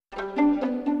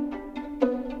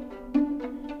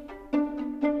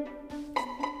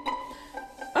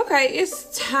okay,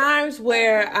 it's times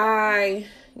where I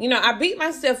beat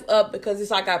myself up because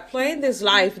it's like I planned this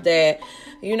life that,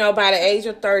 by the age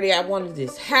of 30, I wanted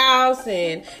this house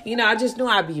and, I just knew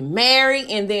I'd be married.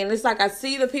 And then it's like I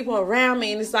see the people around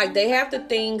me and it's like they have the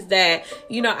things that,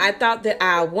 I thought that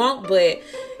I want, but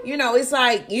it's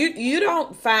like you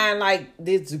don't find like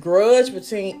this grudge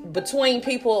between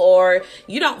people, or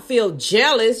you don't feel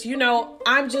jealous.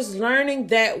 I'm just learning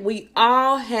that we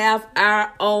all have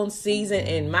our own season,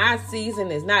 and my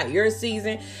season is not your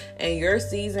season, and your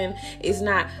season is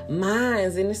not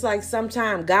mine. And it's like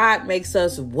sometimes God makes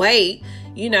us wait,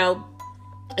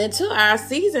 until our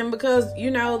season, because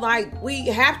like we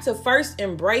have to first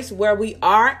embrace where we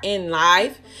are in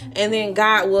life, and then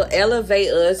God will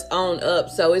elevate us on up.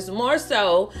 So it's more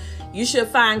so you should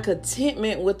find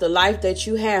contentment with the life that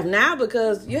you have now,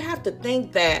 because you have to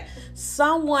think that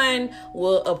someone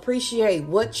will appreciate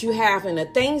what you have, and the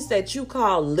things that you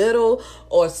call little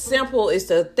or simple is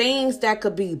the things that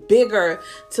could be bigger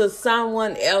to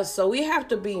someone else. So we have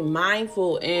to be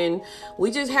mindful, and we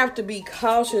just have to be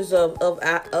cautious of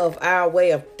our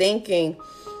way of thinking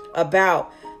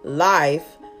about life.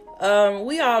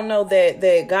 We all know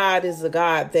that God is a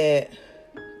God that,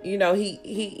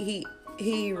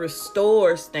 he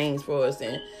restores things for us.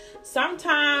 And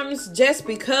sometimes just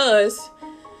because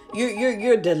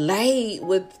you're delayed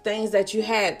with things that you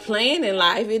had planned in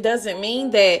life, it doesn't mean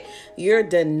that you're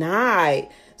denied.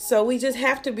 So we just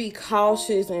have to be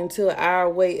cautious into our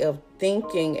way of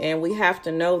thinking, and we have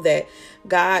to know that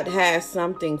God has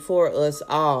something for us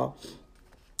all.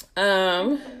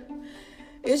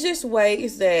 It's just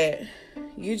ways that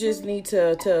you just need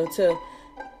to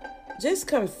just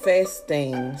confess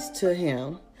things to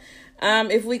him.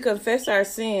 If we confess our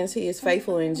sins, he is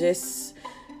faithful and just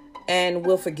and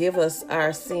will forgive us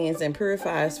our sins and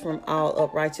purify us from all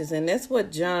unrighteousness. And that's what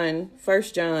 1 John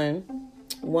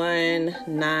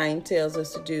 1:9 tells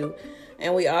us to do.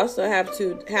 And we also have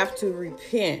to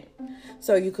repent.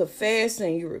 So you confess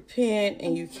and you repent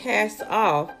and you cast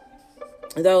off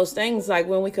those things. Like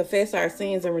when we confess our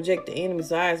sins and reject the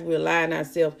enemy's lies, we align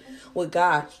ourselves with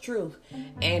God's truth.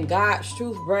 And God's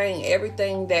truth bring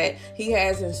everything that he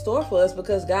has in store for us,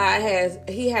 because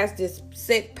he has this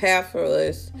set path for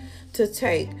us to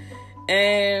take.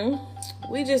 And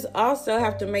we just also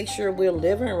have to make sure we're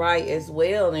living right as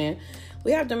well. And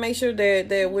we have to make sure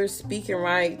that we're speaking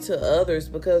right to others,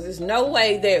 because there's no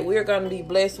way that we're going to be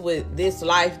blessed with this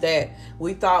life that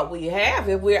we thought we have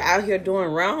if we're out here doing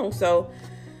wrong. So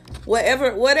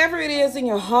whatever it is in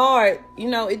your heart,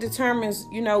 it determines,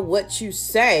 what you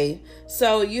say.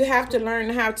 So you have to learn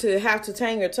how to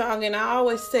tame your tongue. And I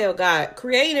always tell God,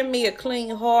 create in me a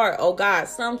clean heart, oh God.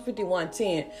 Psalm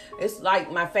 51:10. It's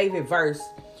like my favorite verse.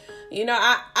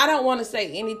 I don't want to say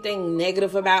anything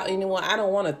negative about anyone. I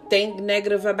don't want to think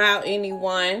negative about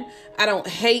anyone. I don't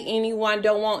hate anyone.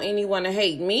 Don't want anyone to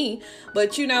hate me.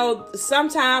 But,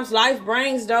 sometimes life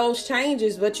brings those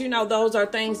changes. But, those are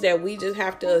things that we just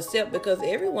have to accept, because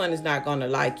everyone is not going to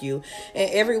like you. And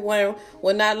everyone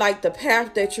will not like the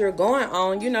path that you're going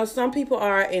on. Some people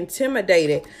are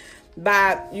intimidated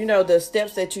by, the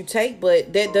steps that you take.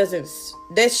 But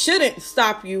that shouldn't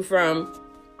stop you from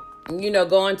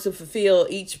going to fulfill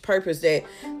each purpose that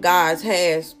God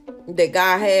has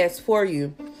for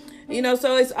you.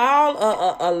 So it's all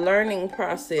a learning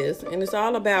process, and it's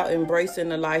all about embracing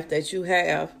the life that you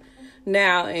have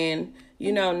now, and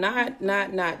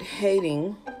not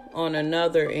hating on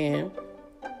another. And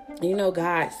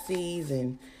God sees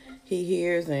and he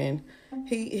hears and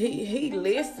he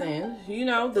listens.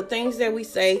 The things that we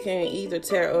say can either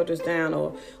tear others down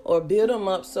or build them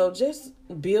up. So just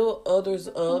build others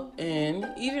up. And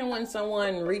even when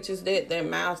someone reaches that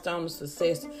milestone of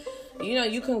success,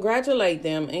 you congratulate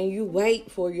them and you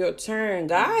wait for your turn.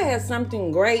 God has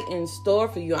something great in store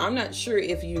for you. I'm not sure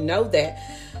if you know that,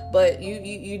 but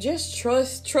you just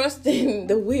trust in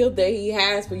the will that he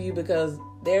has for you, because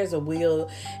there's a will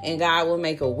and God will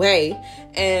make a way.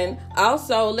 And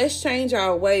also, let's change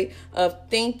our way of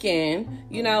thinking.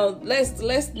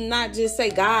 Let's not just say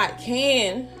God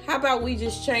can. How about we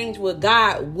just change what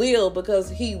God will, because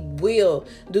he will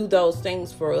do those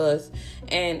things for us.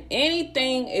 And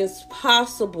anything is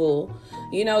possible.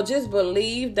 Just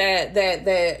believe that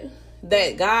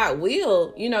God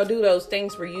will, do those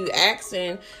things for you. Ask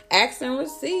and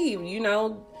receive.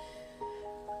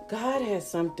 God has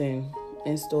something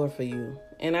in store for you.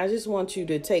 And I just want you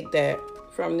to take that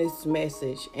from this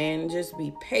message and just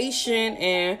be patient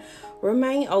and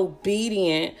remain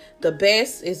obedient. The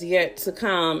best is yet to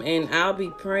come, and I'll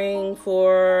be praying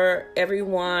for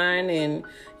everyone. And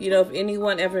if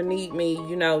anyone ever need me,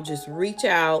 just reach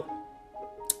out.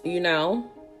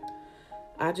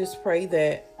 I just pray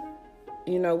that,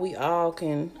 we all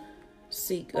can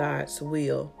seek God's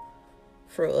will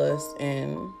for us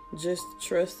and just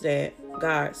trust that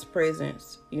God's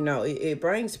presence, it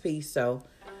brings peace. So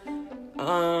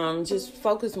just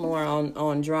focus more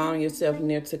on drawing yourself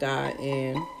near to God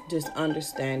and just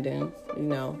understanding,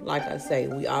 like I say,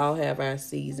 we all have our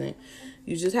season.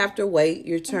 You just have to wait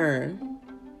your turn